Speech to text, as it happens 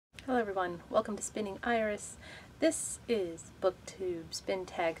Hello everyone, welcome to Spinning Iris. This is BookTube Spin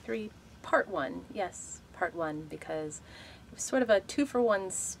Tag 3 Part 1. Yes, Part 1, because it was sort of a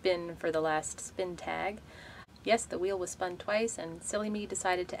 2-for-1 spin for the last spin tag. Yes, the wheel was spun twice, and silly me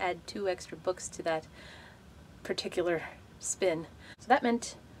decided to add 2 extra books to that particular spin. So that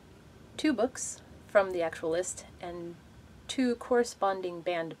meant 2 books from the actual list and 2 corresponding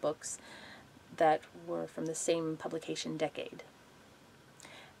banned books that were from the same publication decade.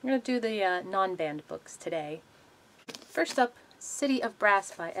 I'm going to do the non-banned books today. First up, City of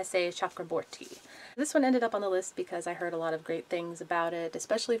Brass by S.A. Chakraborty. This one ended up on the list because I heard a lot of great things about it,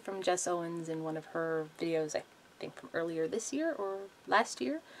 especially from Jess Owens in one of her videos, I think from earlier this year or last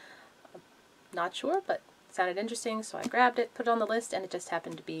year. I'm not sure, but it sounded interesting, so I grabbed it, put it on the list, and it just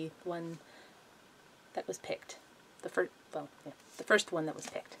happened to be one that was picked. The first one that was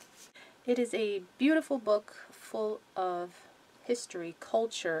picked. It is a beautiful book full of history,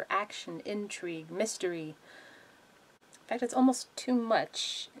 culture, action, intrigue, mystery. In fact, it's almost too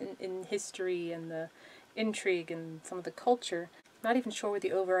much in history and the intrigue and some of the culture. I'm not even sure what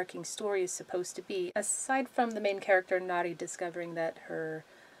the overarching story is supposed to be, aside from the main character Nari discovering that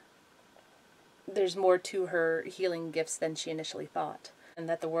there's more to her healing gifts than she initially thought, and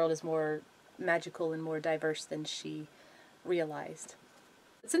that the world is more magical and more diverse than she realized.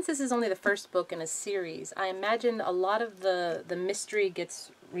 Since this is only the first book in a series, I imagine a lot of the mystery gets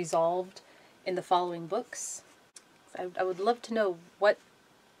resolved in the following books. I would love to know what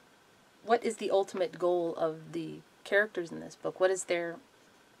is the ultimate goal of the characters in this book. What is their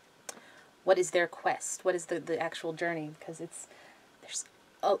quest? What is the actual journey? Because there's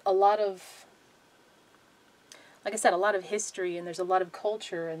a lot of, like I said, a lot of history, and there's a lot of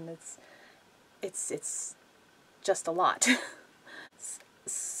culture, and it's just a lot.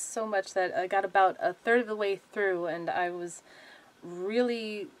 So much that I got about a third of the way through and I was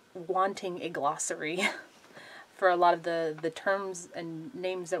really wanting a glossary for a lot of the terms and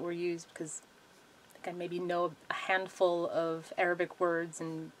names that were used, because I think I maybe know a handful of Arabic words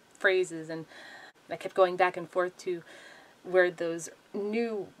and phrases, and I kept going back and forth to where those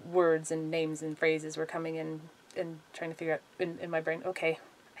new words and names and phrases were coming in and trying to figure out in my brain, okay,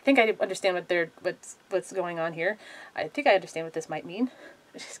 I think I understand what's going on here. I think I understand what this might mean.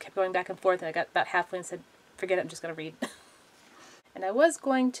 I just kept going back and forth, and I got about halfway and said, forget it, I'm just going to read. And I was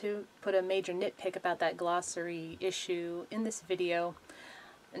going to put a major nitpick about that glossary issue in this video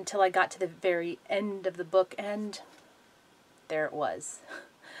until I got to the very end of the book, and there it was,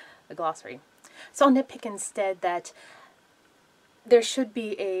 the glossary. So I'll nitpick instead that there should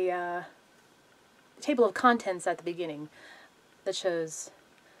be a table of contents at the beginning that shows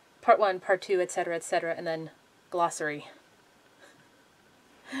Part 1, Part 2, etc., and then glossary.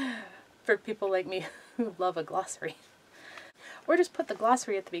 For people like me who love a glossary. Or just put the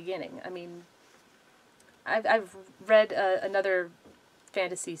glossary at the beginning. I mean, I've read another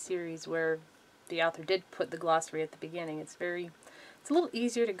fantasy series where the author did put the glossary at the beginning. It's a little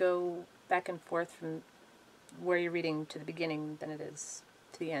easier to go back and forth from where you're reading to the beginning than it is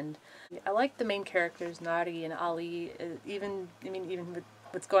to the end. I like the main characters, Nari and Ali, even with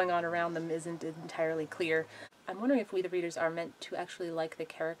what's going on around them isn't entirely clear. I'm wondering if we the readers are meant to actually like the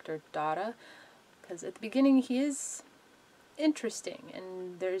character Dara, because at the beginning he is interesting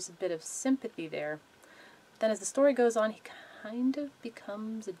and there's a bit of sympathy there. Then as the story goes on, he kind of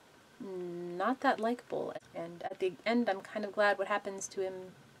becomes not that likable, and at the end I'm kind of glad what happens to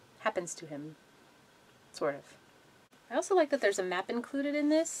him, sort of. I also like that there's a map included in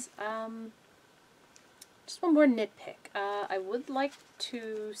this. Just one more nitpick. I would like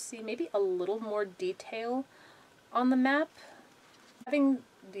to see maybe a little more detail on the map. Having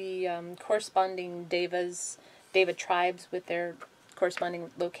the corresponding Deva tribes with their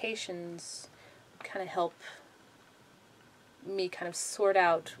corresponding locations kind of help me kind of sort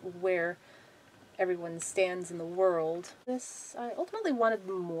out where everyone stands in the world. I ultimately wanted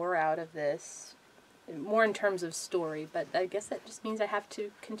more out of this, more in terms of story, but I guess that just means I have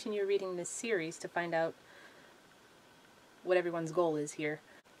to continue reading this series to find out what everyone's goal is here.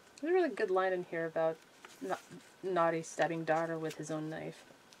 There's a really good line in here about Nari stabbing Dara with his own knife.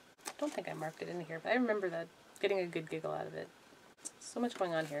 I don't think I marked it in here, but I remember that, getting a good giggle out of it. So much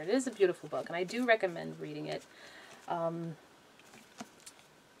going on here. It is a beautiful book, and I do recommend reading it.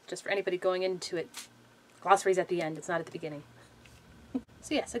 Just for anybody going into it, glossary's at the end, it's not at the beginning.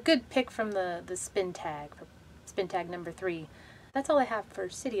 So yes, a good pick from the spin tag, for spin tag number 3. That's all I have for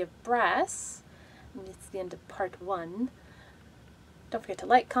City of Brass. And it's the end of Part 1. Don't forget to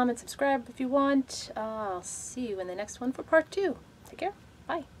like, comment, subscribe if you want. I'll see you in the next one for Part 2. Take care.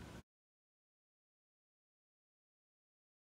 Bye.